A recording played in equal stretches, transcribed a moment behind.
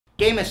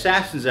Game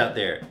assassins out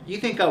there, you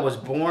think I was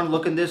born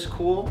looking this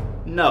cool?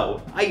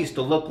 No, I used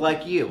to look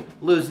like you,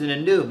 losing to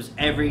noobs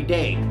every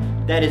day.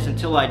 That is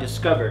until I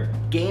discovered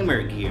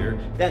gamer gear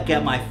that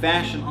got my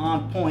fashion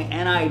on point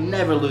and I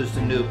never lose to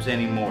noobs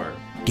anymore.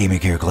 Gamer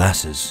gear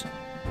glasses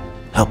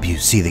help you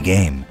see the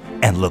game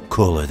and look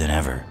cooler than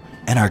ever.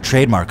 And our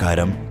trademark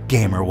item,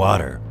 gamer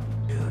water.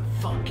 Dude,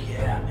 fuck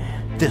yeah,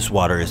 man. This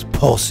water is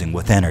pulsing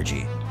with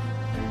energy.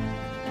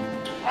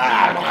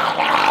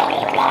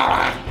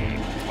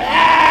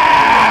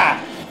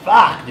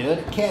 Fuck, dude,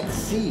 I can't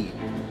see.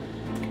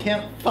 I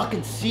can't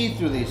fucking see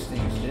through these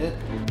things, dude.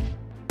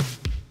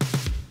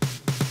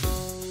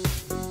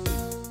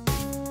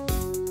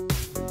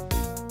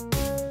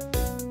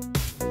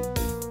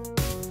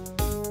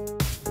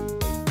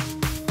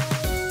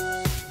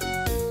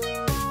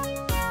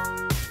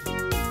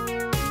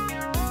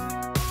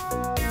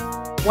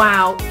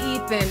 Wow,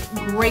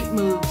 Ethan, great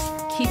moves.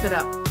 Keep it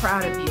up.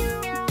 Proud of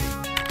you.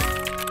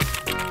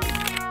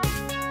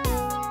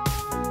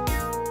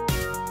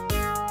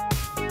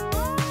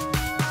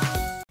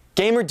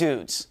 Gamer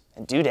dudes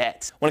and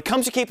dudettes, when it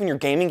comes to keeping your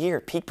gaming gear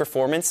at peak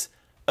performance,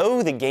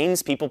 oh, the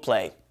games people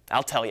play.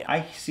 I'll tell you.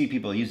 I see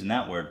people using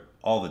that word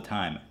all the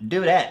time.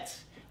 Dudettes.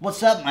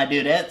 What's up, my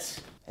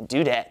dudettes? And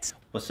dudettes.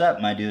 What's up,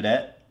 my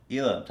dudette?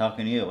 Hila, I'm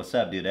talking to you. What's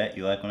up, dudette?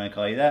 You like when I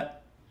call you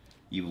that?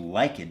 You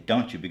like it,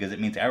 don't you? Because it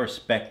means I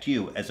respect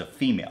you as a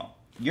female.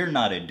 You're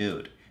not a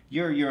dude.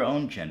 You're your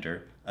own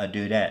gender, a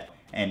dudette.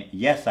 And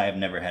yes, I have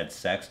never had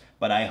sex,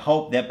 but I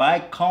hope that by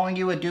calling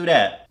you a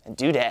dudette, and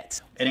dudettes,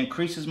 it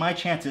increases my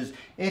chances,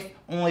 if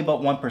only but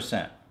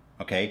 1%,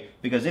 okay?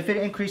 Because if it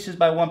increases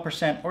by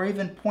 1% or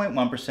even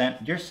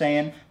 0.1%, you're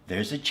saying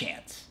there's a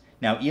chance.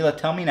 Now, Hila,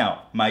 tell me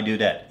now, my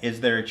dudette,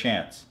 is there a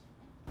chance?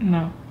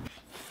 No.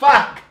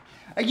 Fuck!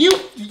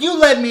 You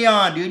led me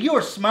on, dude. You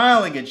were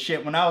smiling at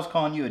shit when I was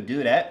calling you a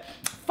dudette.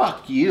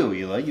 Fuck you,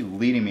 Hila. You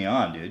leading me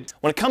on, dude.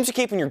 when it comes to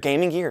keeping your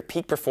gaming gear at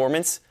peak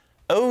performance,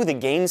 oh, the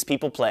games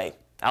people play.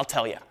 I'll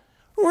tell you.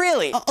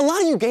 Really? A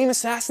lot of you game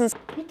assassins.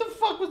 What the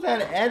fuck was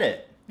that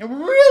edit?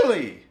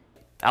 Really?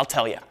 I'll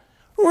tell you.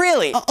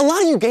 Really? A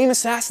lot of you game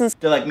assassins.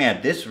 They're like,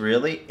 man, this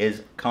really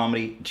is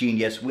comedy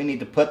genius. We need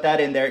to put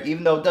that in there,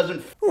 even though it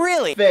doesn't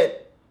Really?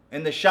 fit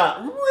in the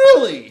shot.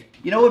 Really?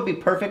 You know what would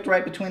be perfect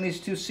right between these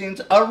two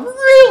scenes? A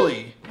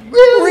really?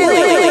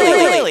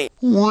 Really?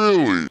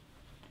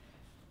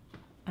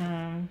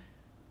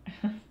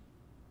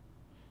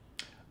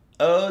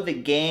 Oh, the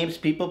games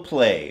people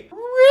play.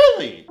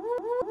 Really?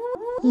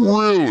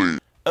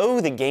 Oh,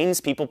 the games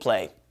people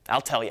play.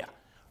 I'll tell you.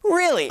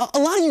 Really? A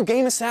lot of you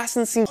game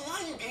assassins seem.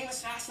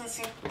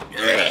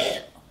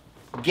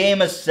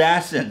 Game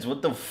assassins,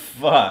 what the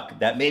fuck?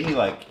 That made me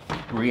like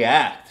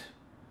react.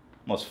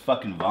 Almost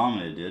fucking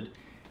vomited, dude.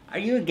 Are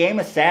you a game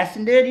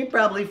assassin, dude? You're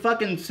probably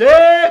fucking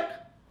sick!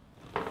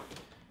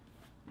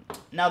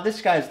 Now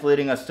this guy's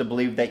leading us to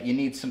believe that you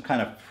need some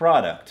kind of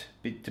product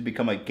to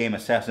become a game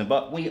assassin,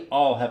 but we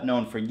all have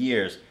known for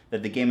years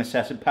that the game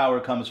assassin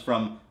power comes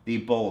from the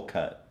bowl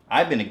cut.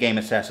 I've been a game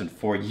assassin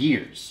for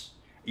years.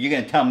 You're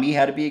gonna tell me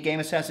how to be a game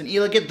assassin?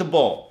 Hila, get the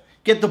bowl.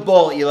 Get the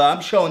bowl, Hila.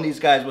 I'm showing these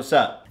guys what's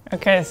up.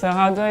 Okay, so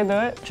how do I do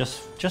it?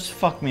 Just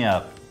fuck me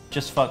up.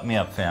 Just fuck me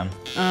up, fam.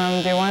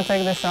 Do you want to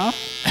take this off?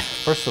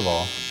 First of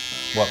all,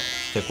 what?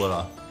 Take what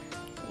off?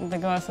 The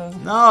glasses.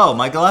 No,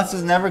 my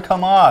glasses never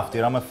come off,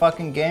 dude. I'm a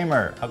fucking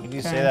gamer. How could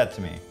you say that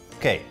to me?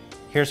 Okay,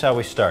 here's how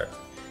we start.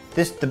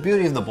 The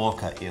beauty of the bowl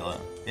cut, Hila,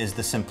 is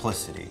the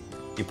simplicity.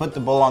 You put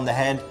the bowl on the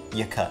head,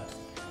 you cut.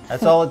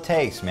 That's all it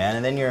takes, man.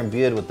 And then you're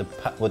imbued with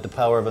the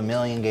power of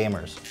 1,000,000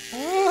 gamers.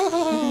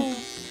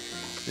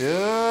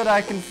 Dude,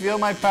 I can feel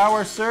my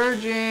power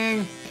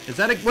surging. Is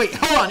that a, wait,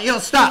 hold on, Hila,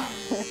 stop.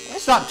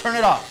 Stop, turn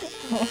it off.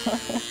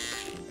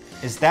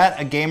 Is that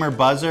a gamer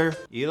buzzer?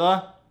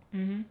 Hila?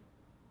 Mm-hmm.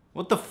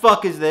 What the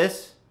fuck is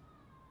this?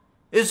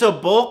 Is this a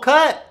bowl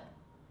cut?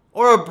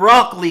 Or a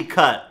broccoli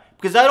cut?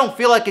 Because I don't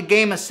feel like a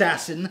game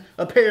assassin.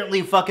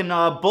 Apparently fucking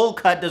bowl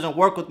cut doesn't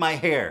work with my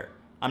hair.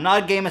 I'm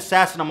not a game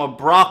assassin, I'm a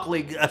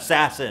broccoli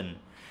assassin.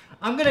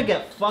 I'm gonna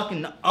get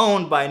fucking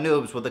owned by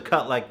noobs with a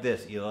cut like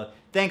this, Hila.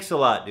 Thanks a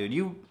lot,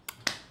 dude.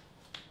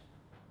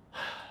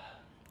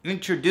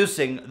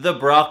 Introducing the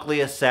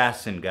broccoli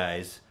assassin,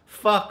 guys.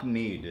 Fuck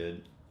me,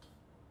 dude.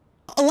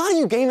 A lot of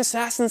you game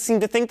assassins seem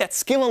to think that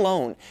skill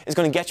alone is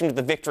going to get you into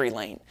the victory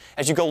lane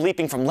as you go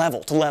leaping from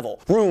level to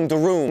level, room to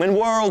room, and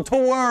world to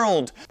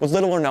world with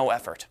little or no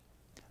effort.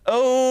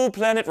 Oh,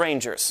 Planet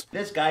Rangers.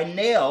 This guy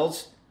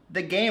nails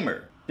the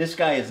gamer. This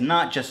guy is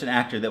not just an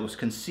actor that was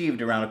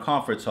conceived around a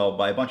conference hall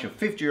by a bunch of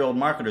 50-year-old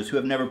marketers who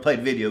have never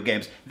played video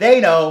games.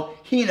 They know,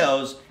 he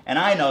knows, and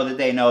I know that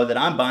they know that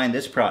I'm buying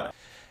this product.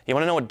 You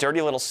want to know a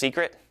dirty little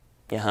secret?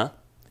 Yeah, huh?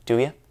 Do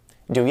ya?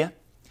 Do ya?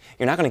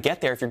 You're not going to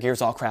get there if your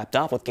gear's all crapped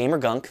up with gamer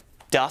gunk,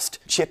 dust,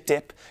 chip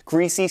dip,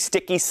 greasy,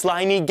 sticky,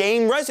 slimy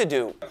game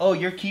residue. Oh,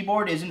 your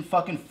keyboard isn't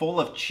fucking full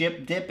of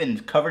chip dip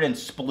and covered in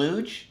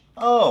splooge?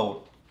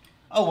 Oh,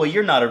 well,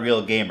 you're not a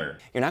real gamer.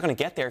 You're not going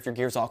to get there if your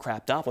gear's all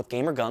crapped up with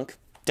gamer gunk,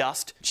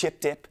 dust, chip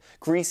dip,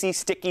 greasy,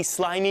 sticky,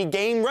 slimy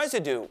game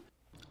residue.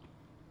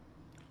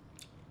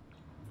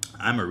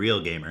 I'm a real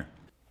gamer.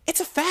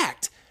 It's a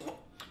fact.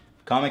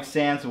 Comic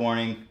Sans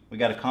warning. We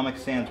got a Comic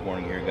Sans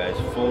warning here, guys.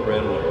 Full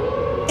red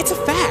alert. It's a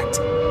fact.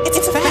 It's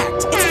a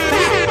fact. It's a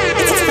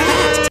fact. It's a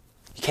fact.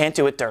 You can't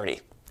do it dirty.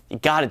 You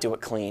gotta do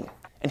it clean.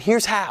 And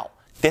here's how.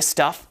 This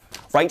stuff,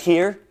 right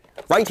here,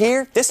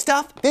 this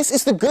stuff, this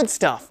is the good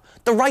stuff.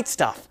 The right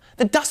stuff.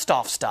 The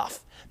dust-off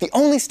stuff. The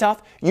only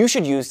stuff you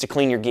should use to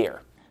clean your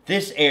gear.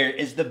 This air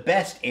is the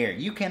best air.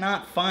 You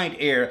cannot find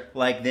air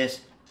like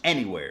this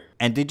anywhere.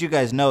 And did you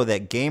guys know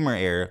that gamer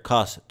air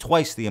costs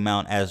twice the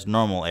amount as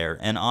normal air?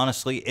 And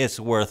honestly, it's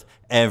worth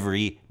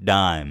every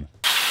dime.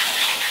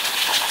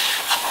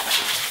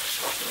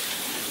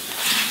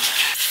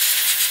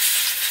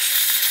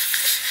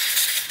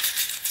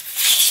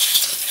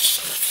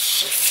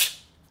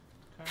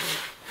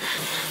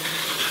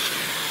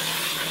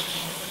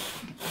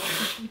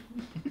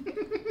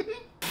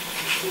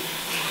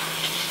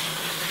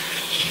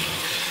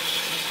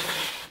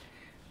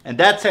 And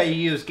that's how you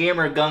use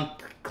gamer gunk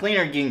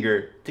cleaner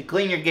ginger to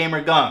clean your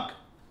gamer gunk.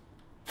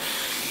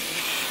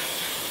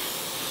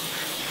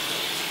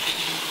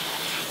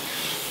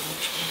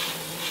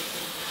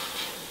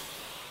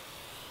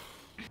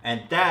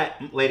 And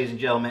that, ladies and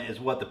gentlemen, is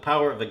what the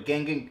power of a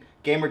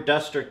gamer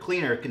duster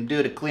cleaner can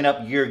do to clean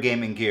up your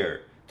gaming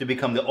gear, to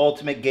become the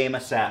ultimate game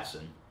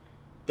assassin.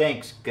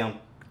 Thanks,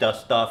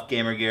 Dust Off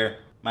Gamer Gear.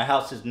 My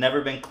house has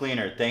never been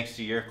cleaner thanks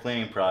to your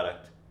cleaning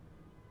product.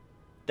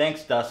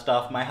 Thanks, Dust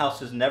Off. My house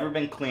has never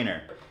been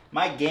cleaner.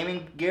 My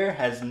gaming gear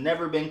has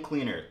never been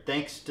cleaner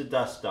thanks to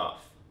Dust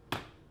Off.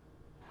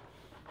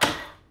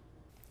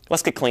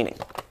 Let's get cleaning.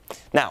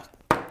 Now,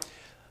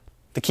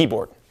 the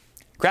keyboard.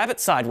 Grab it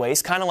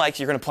sideways, kind of like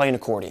you're going to play an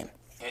accordion.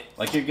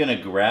 Like you're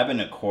gonna grab an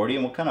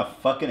accordion? What kind of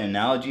fucking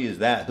analogy is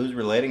that? Who's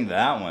relating to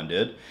that one,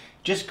 dude?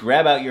 Just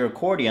grab out your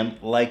accordion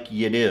like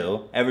you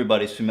do.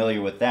 Everybody's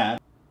familiar with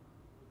that.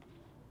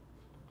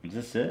 Is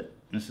this it?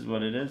 This is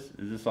what it is?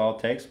 Is this all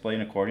it takes? Play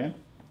an accordion?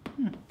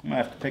 I'm gonna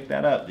have to pick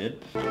that up,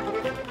 dude.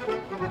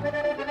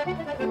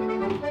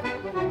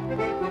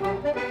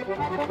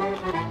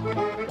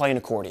 Play an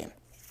accordion.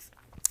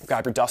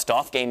 Grab your Dust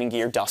Off Gaming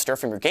Gear duster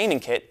from your gaming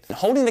kit, and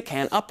holding the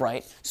can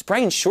upright,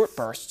 spray in short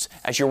bursts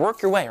as you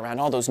work your way around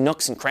all those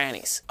nooks and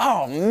crannies.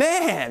 Oh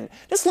man!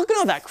 Just look at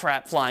all that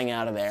crap flying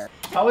out of there.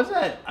 How is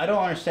that? I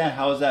don't understand.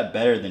 How is that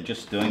better than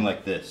just doing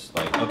like this?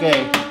 Like,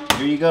 okay,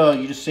 here you go.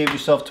 You just saved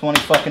yourself $20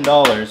 fucking.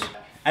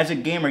 As a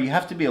gamer, you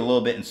have to be a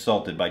little bit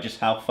insulted by just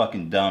how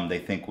fucking dumb they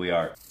think we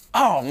are.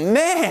 Oh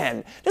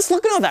man! Just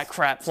look at all that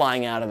crap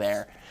flying out of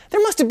there.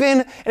 There must have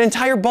been an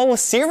entire bowl of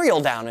cereal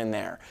down in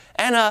there,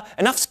 and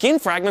enough skin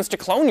fragments to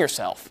clone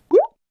yourself.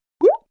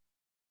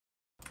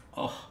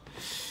 Oh,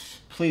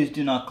 please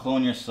do not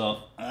clone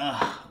yourself.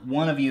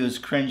 One of you is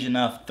cringe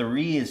enough.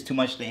 3 is too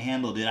much to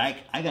handle, dude. I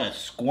gotta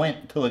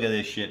squint to look at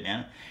this shit,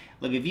 man.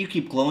 Look, if you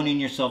keep cloning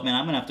yourself, man,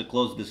 I'm gonna have to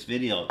close this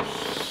video.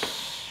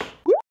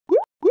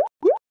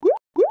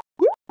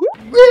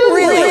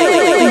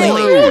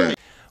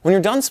 When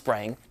you're done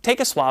spraying, take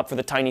a swab for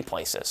the tiny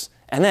places,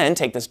 and then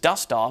take this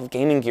Dust Off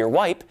Gaming Gear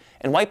wipe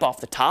and wipe off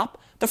the top,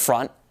 the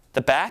front,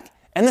 the back,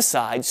 and the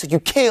sides so you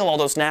kill all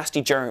those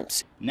nasty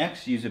germs.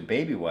 Next, use a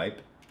baby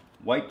wipe,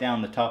 wipe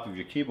down the top of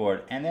your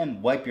keyboard, and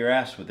then wipe your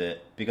ass with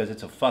it because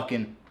it's a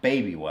fucking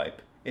baby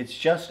wipe. It's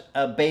just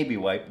a baby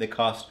wipe that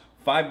costs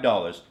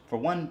 $5 for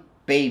one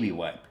baby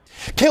wipe.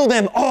 Kill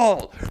them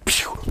all!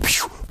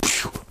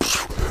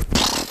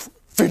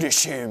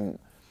 Finish him!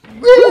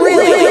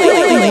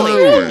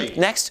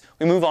 Next,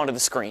 we move on to the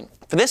screen.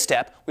 For this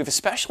step, we've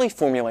especially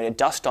formulated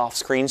Dust Off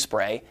Screen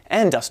Spray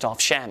and Dust Off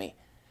Chamois.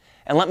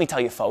 And let me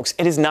tell you folks,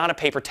 it is not a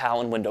paper towel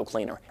and window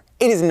cleaner.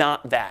 It is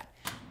not that.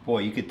 Boy,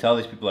 you could tell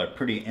these people are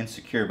pretty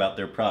insecure about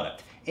their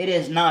product. It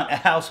is not a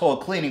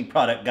household cleaning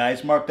product,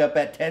 guys, marked up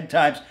at 10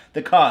 times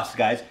the cost,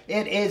 guys.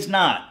 It is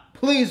not.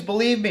 Please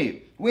believe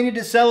me. We need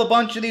to sell a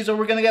bunch of these or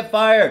we're gonna get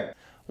fired.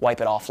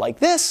 Wipe it off like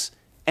this,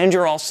 and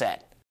you're all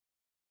set.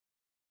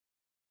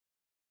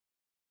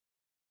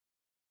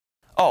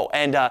 Oh,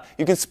 and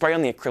you can spray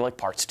on the acrylic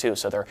parts too,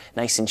 so they're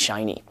nice and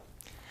shiny.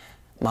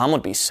 Mom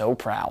would be so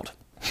proud.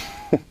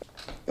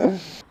 Now,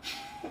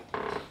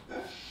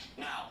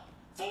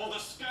 for the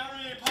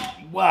scary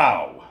part.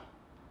 Wow.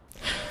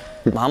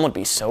 Mom would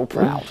be so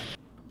proud.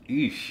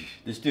 Eesh,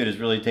 this dude has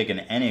really taken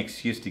any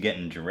excuse to get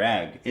in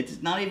drag.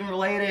 It's not even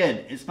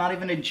related. It's not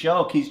even a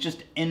joke. He's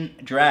just in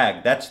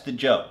drag. That's the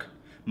joke.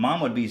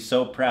 Mom would be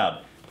so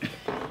proud.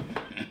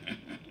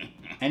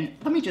 And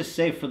let me just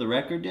say for the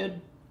record,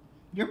 dude,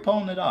 you're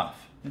pulling it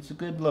off. It's a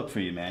good look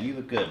for you, man. You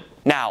look good.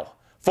 Now,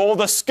 for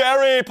the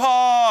scary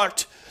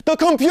part, the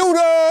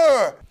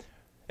computer!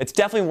 It's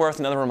definitely worth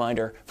another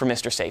reminder for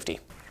Mr.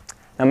 Safety.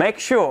 Now make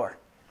sure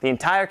the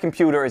entire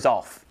computer is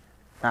off.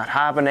 Not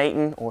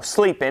hibernating or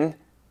sleeping,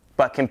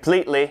 but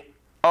completely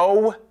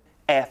off.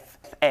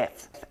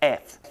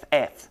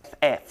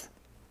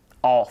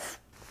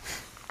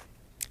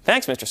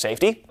 Thanks, Mr.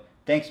 Safety.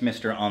 Thanks,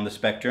 Mr. On the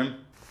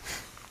Spectrum.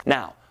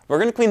 Now, we're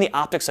going to clean the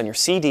optics on your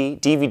CD,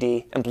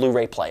 DVD, and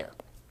Blu-ray player.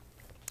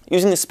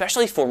 Using the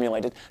specially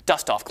formulated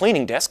Dust Off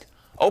cleaning disc,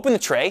 open the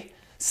tray,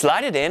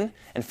 Slide it in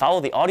and follow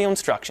the audio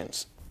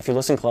instructions. If you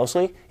listen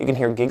closely, you can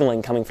hear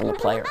giggling coming from the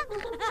player.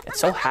 It's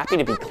so happy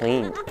to be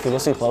cleaned. If you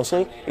listen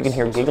closely, you can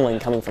hear giggling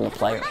coming from the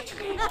player.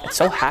 It's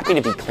so happy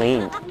to be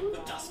cleaned.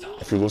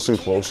 If you listen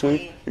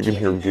closely, you can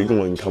hear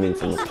giggling coming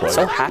from the player.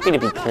 So happy to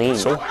be cleaned.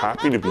 So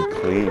happy to be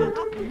cleaned.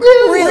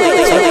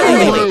 Really? So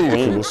happy to be If you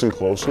cleaned. listen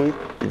closely,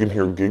 you can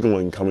hear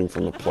giggling coming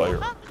from the player.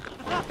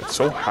 It's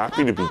so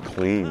happy to be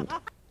cleaned.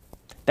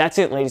 That's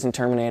it, ladies and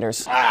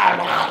Terminators.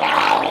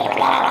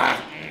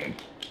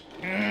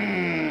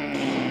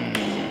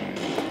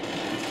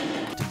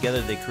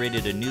 Together they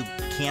created a new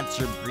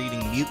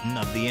cancer-breeding mutant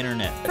of the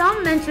internet.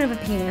 Some mention of a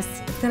penis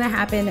is gonna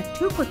happen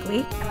too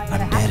quickly.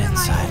 I'm dead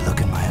inside, look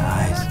in my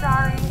eyes.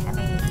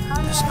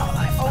 There's no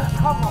life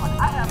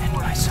left. And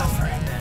my suffering.